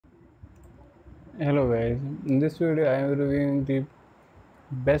Hello guys, in this video I am reviewing the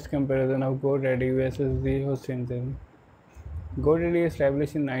best comparison of Goddady versus the host engine. Goddady,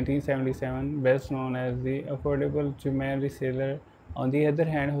 established in 1977, best known as the affordable German reseller. On the other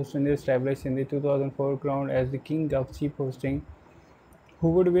hand, Hostinger, established in the 2004, crowned as the king of cheap hosting, who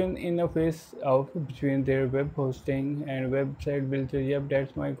would win in a face-off between their web hosting and website builder. Yep,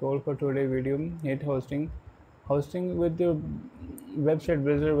 that's my goal for today's video. Hit hosting. Hosting with the website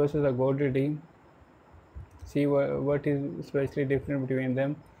builder versus a Goddady. See what is especially different between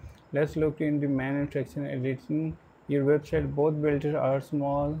them. Let's look in the main interaction editing your website. Both builders are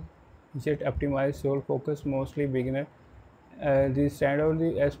small yet optimized, sole focus mostly beginner. The standout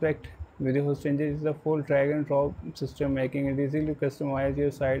the aspect with the host engine is the full drag and drop system, making it easy to customize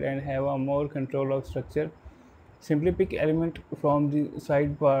your site and have a more control of structure. Simply pick element from the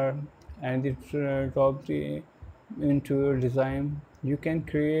sidebar and drop the into your design. You can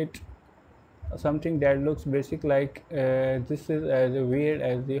create something that looks basic like this is as weird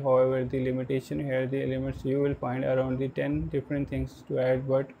as the however the limitation here the elements you will find around the 10 different things to add,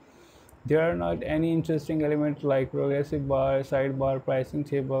 but there are not any interesting elements like progressive bar, sidebar, pricing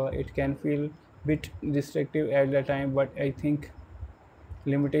table. It can feel bit restrictive at the time, but I think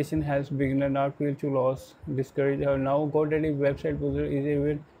limitation helps beginner not feel too lost, discouraged. Or now GoDaddy website builder is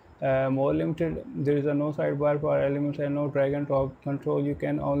even more limited. There is a no sidebar for elements and no drag and drop control. You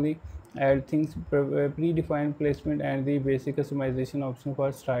can only add things predefined placement and the basic customization option for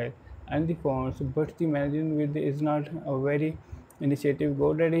style and the fonts. But the management with is not a very initiative.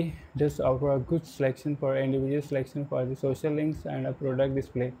 GoDaddy does offer a good selection for individual selection for the social links and a product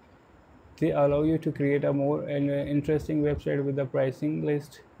display. They allow you to create a more interesting website with a pricing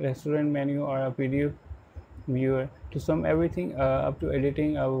list, restaurant menu, or a PDF viewer. To sum everything up to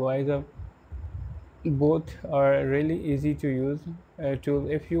editing a voice up, both are really easy to use tools.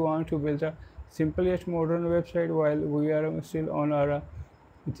 If you want to build a simple yet modern website while we are still on our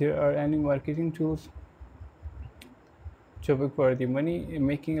there are any marketing tools topic for the money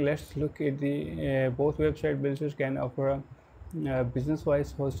making. Let's look at the both website builders can offer a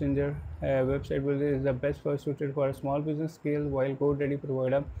business-wise Hostinger website builder is the best for suited for a small business scale, while GoDaddy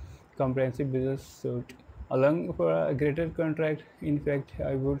provide a comprehensive business suite. Along for a greater contract, in fact,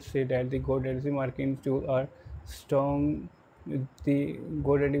 I would say that the GoDaddy marketing tools are strong. The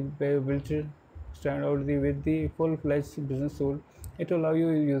GoDaddy builder stand out with the full-fledged business tool. It allows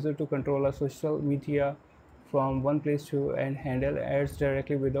you user to control a social media from one place to and handle ads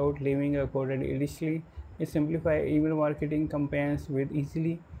directly without leaving a GoDaddy. Additionally, it simplifies email marketing campaigns with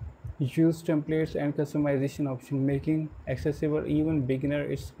easily used templates and customization options, making accessible even beginner.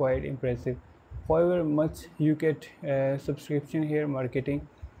 It's quite impressive. However much you get subscription here marketing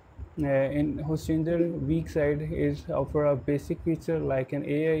in Hostinger weak side is offer a basic feature like an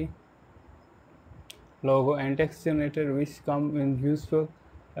AI logo and text generator which come in useful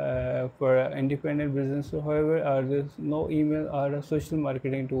for independent business. However, there's no email or social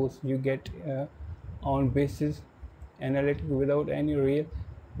marketing tools you get on basis analytic without any real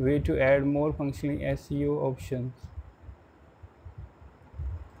way to add more functioning SEO options.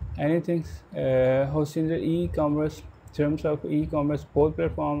 Anything hosting the e-commerce terms of e-commerce, both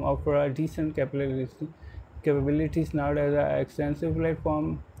platform offer a decent capabilities not as an extensive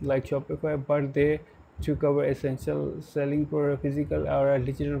platform like Shopify, but they to cover essential selling for physical or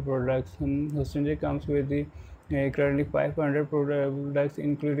digital products. Hostinger comes with the currently 500 products,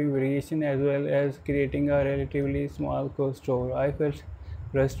 including variation as well as creating a relatively small core store. I felt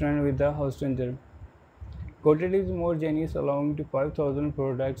restaurant with the Hostinger. Goddard is more genius, allowing to 5,000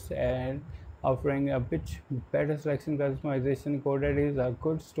 products and offering a bit better selection customization. Goddard is a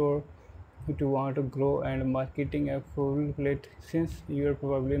good store to want to grow and marketing a full plate since you are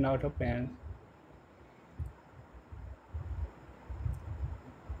probably not a fan.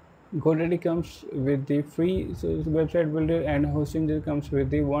 GoDaddy comes with the free website builder and hosting comes with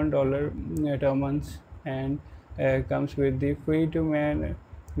the $1 a month and comes with the free to man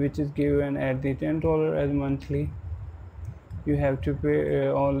which is given at the $10 as monthly. You have to pay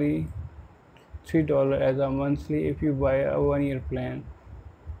only $3 as a monthly if you buy a 1 year plan.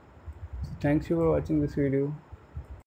 Thanks you for watching this video.